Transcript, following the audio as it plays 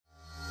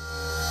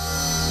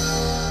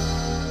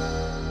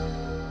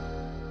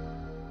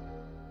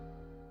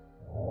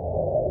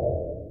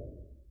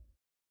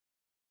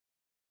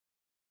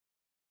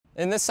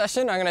In this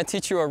session, I'm going to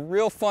teach you a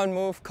real fun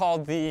move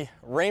called the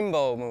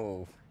rainbow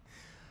move.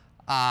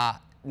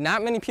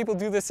 Not many people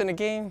do this in a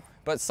game,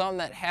 but some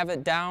that have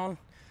it down,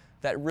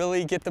 that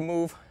really get the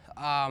move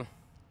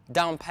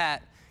down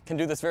pat, can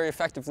do this very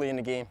effectively in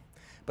a game.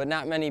 But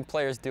not many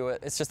players do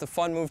it. It's just a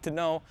fun move to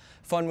know,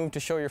 fun move to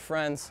show your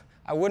friends.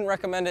 I wouldn't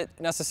recommend it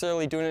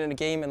necessarily doing it in a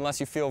game unless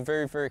you feel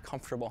very, very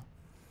comfortable.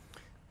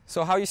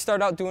 So how you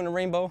start out doing a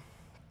rainbow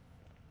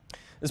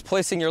is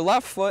placing your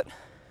left foot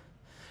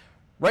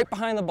right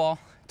behind the ball,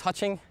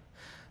 touching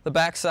the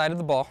back side of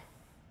the ball,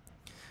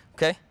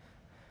 okay?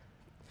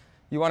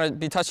 You want to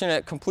be touching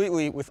it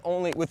completely with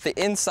the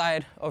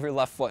inside of your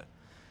left foot.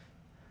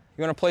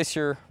 You want to place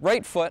your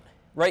right foot,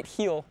 right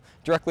heel,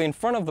 directly in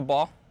front of the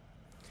ball.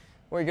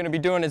 What you're going to be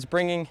doing is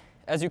bringing,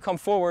 as you come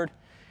forward,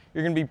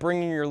 you're going to be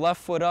bringing your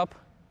left foot up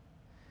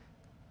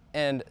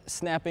and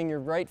snapping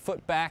your right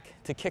foot back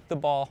to kick the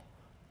ball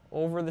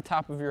over the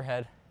top of your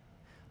head,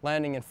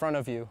 landing in front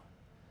of you,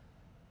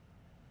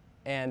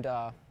 and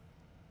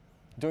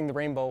doing the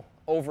rainbow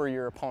over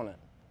your opponent.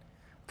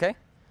 Okay?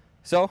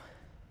 So,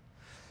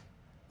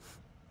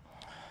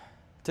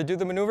 to do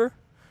the maneuver,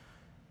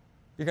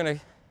 you're going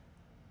to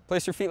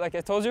place your feet like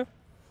I told you.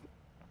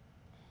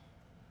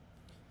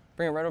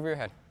 Bring it right over your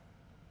head.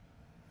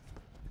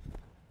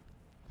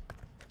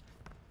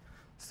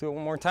 Let's do it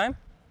one more time.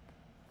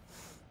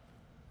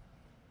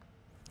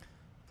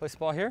 Place the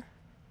ball here.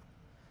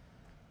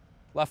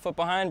 Left foot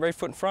behind, right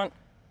foot in front.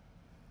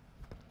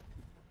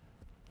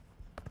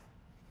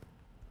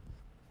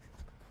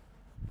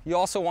 You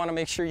also want to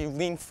make sure you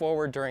lean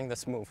forward during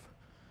this move.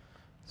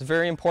 It's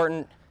very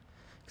important,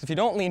 because if you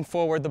don't lean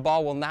forward, the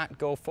ball will not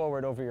go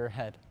forward over your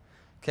head.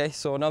 Okay,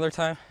 so another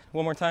time,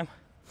 one more time.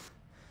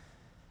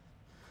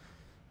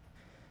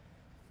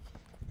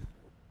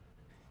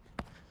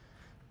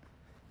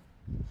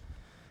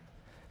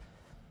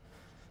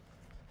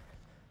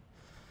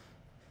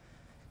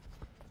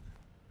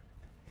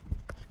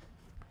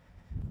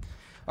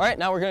 All right,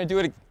 now we're going to do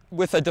it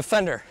with a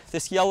defender.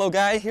 This yellow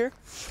guy here,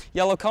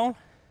 yellow cone,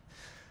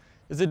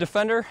 is a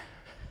defender.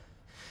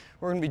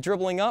 We're going to be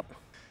dribbling up.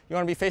 You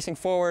want to be facing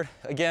forward,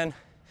 again,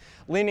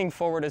 leaning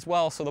forward as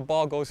well so the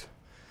ball goes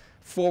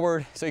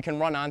forward so you can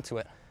run onto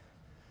it.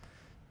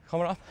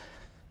 Coming up.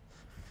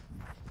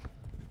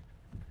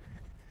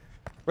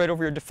 Right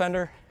over your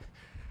defender,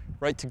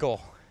 right to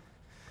goal.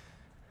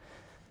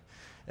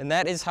 And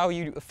that is how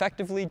you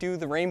effectively do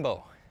the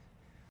rainbow.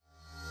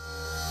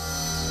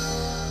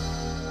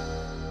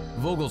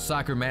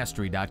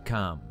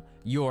 VogelSoccerMastery.com,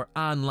 your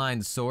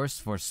online source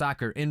for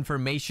soccer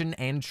information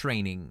and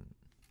training.